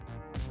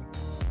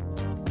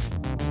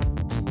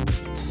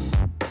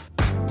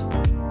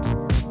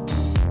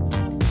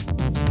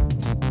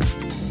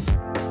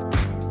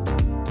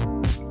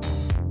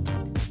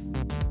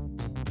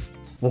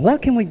Well,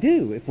 what can we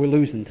do if we're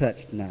losing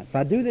touch tonight? If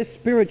I do this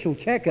spiritual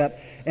checkup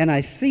and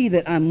I see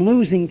that I'm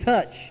losing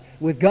touch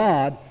with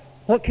God,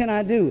 what can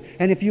I do?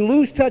 And if you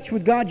lose touch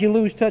with God, you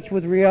lose touch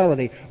with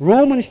reality.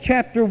 Romans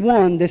chapter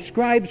 1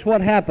 describes what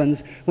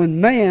happens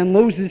when man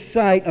loses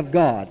sight of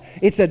God.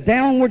 It's a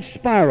downward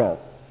spiral.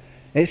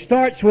 It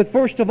starts with,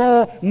 first of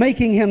all,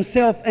 making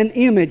himself an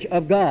image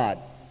of God.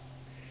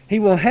 He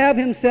will have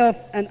himself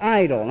an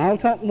idol. And I'll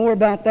talk more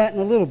about that in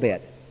a little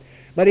bit.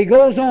 But he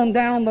goes on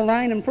down the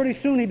line, and pretty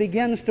soon he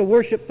begins to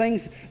worship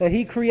things that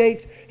he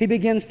creates. He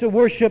begins to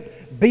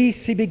worship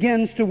beasts. He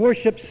begins to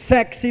worship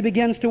sex. He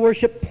begins to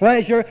worship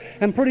pleasure.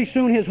 And pretty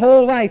soon his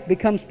whole life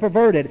becomes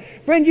perverted.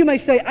 Friend, you may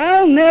say,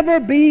 I'll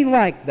never be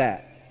like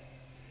that.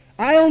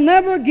 I'll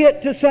never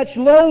get to such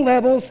low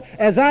levels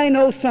as I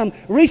know some.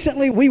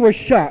 Recently we were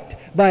shocked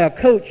by a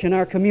coach in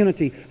our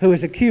community who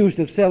is accused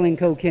of selling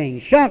cocaine.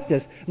 Shocked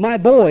us. My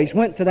boys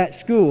went to that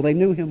school. They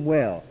knew him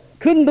well.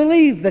 Couldn't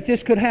believe that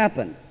this could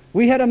happen.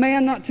 We had a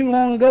man not too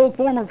long ago,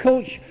 former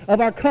coach of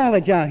our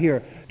college out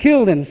here,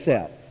 killed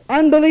himself.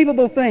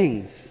 Unbelievable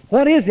things.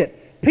 What is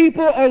it?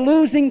 People are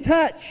losing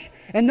touch.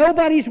 And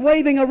nobody's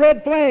waving a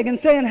red flag and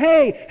saying,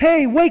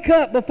 hey, wake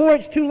up before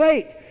it's too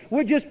late.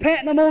 We're just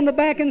patting them on the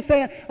back and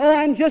saying, oh,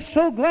 I'm just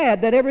so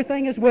glad that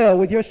everything is well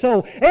with your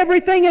soul.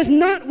 Everything is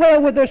not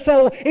well with their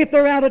soul if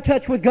they're out of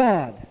touch with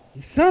God.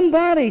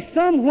 Somebody,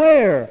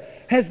 somewhere,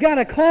 has got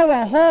to call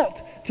a halt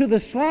to the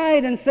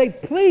slide and say,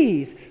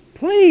 please,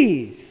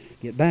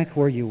 get back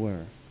where you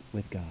were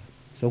with God.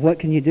 So what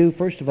can you do?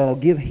 First of all,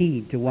 give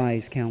heed to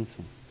wise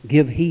counsel.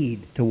 Give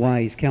heed to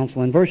wise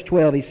counsel. In verse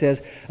 12 he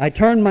says, I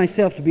turned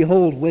myself to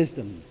behold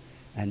wisdom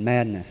and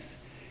madness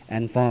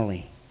and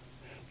folly.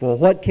 For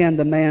what can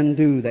the man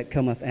do that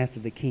cometh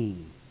after the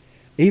king?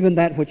 Even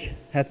that which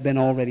hath been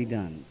already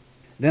done.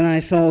 Then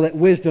I saw that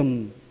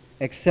wisdom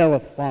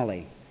excelleth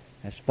folly,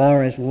 as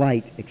far as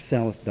light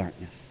excelleth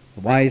darkness.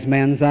 The wise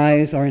man's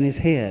eyes are in his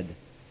head,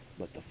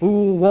 but the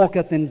fool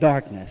walketh in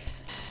darkness.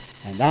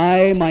 And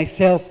I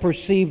myself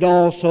perceived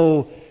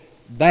also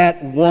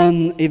that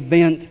one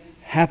event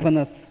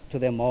happeneth to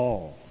them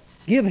all.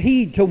 Give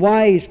heed to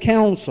wise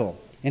counsel.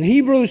 In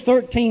Hebrews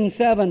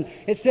 13:7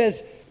 it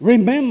says,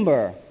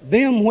 remember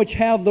them which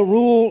have the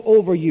rule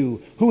over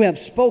you, who have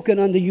spoken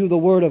unto you the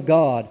word of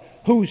God,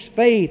 whose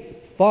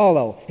faith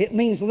follow. It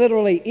means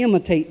literally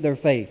imitate their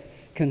faith,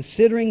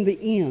 considering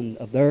the end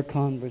of their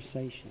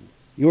conversation.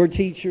 Your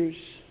teachers,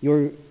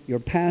 your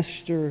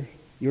pastor,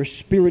 your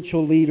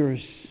spiritual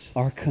leaders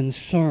are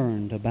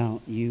concerned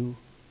about you.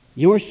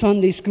 Your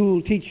Sunday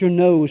school teacher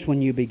knows when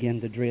you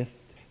begin to drift.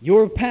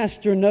 Your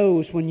pastor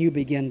knows when you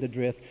begin to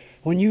drift.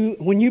 When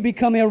you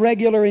become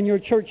irregular in your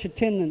church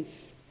attendance.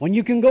 When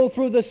you can go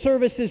through the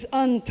services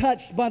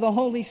untouched by the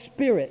Holy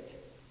Spirit.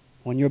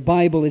 When your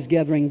Bible is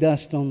gathering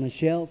dust on the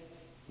shelf.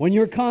 When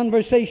your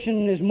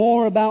conversation is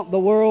more about the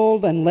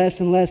world and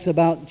less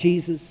about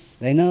Jesus.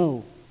 They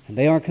know, and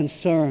they are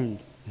concerned,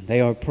 and they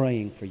are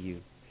praying for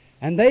you.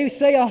 And they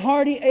say a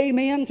hearty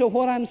amen to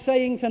what I'm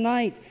saying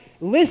tonight.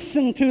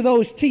 Listen to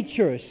those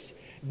teachers.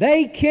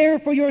 They care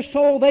for your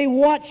soul. They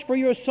watch for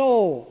your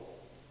soul.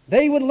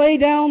 They would lay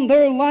down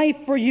their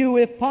life for you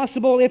if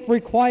possible, if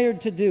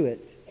required to do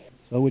it.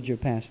 So would your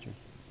pastor.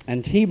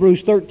 And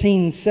Hebrews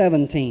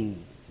 13:17.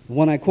 The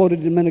one I quoted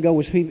a minute ago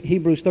was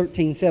Hebrews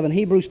 13:7.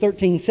 Hebrews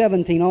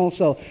 13:17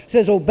 also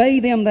says, obey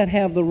them that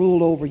have the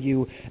rule over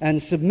you,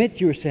 and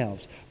submit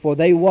yourselves, for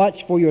they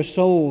watch for your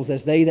souls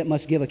as they that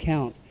must give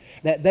account,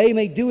 that they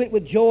may do it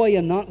with joy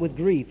and not with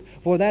grief,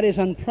 for that is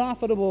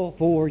unprofitable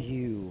for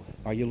you.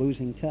 Are you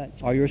losing touch?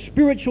 Are your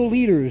spiritual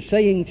leaders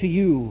saying to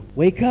you,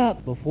 wake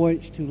up before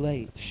it's too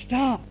late?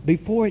 Stop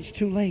before it's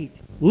too late.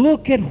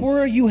 Look at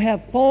where you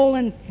have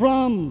fallen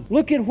from.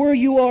 Look at where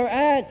you are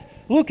at.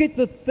 Look at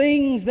the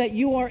things that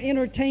you are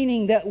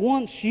entertaining that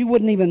once you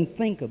wouldn't even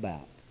think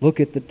about. Look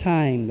at the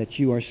time that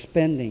you are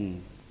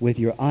spending with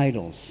your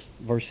idols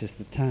versus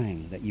the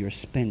time that you're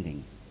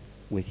spending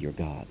with your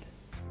God.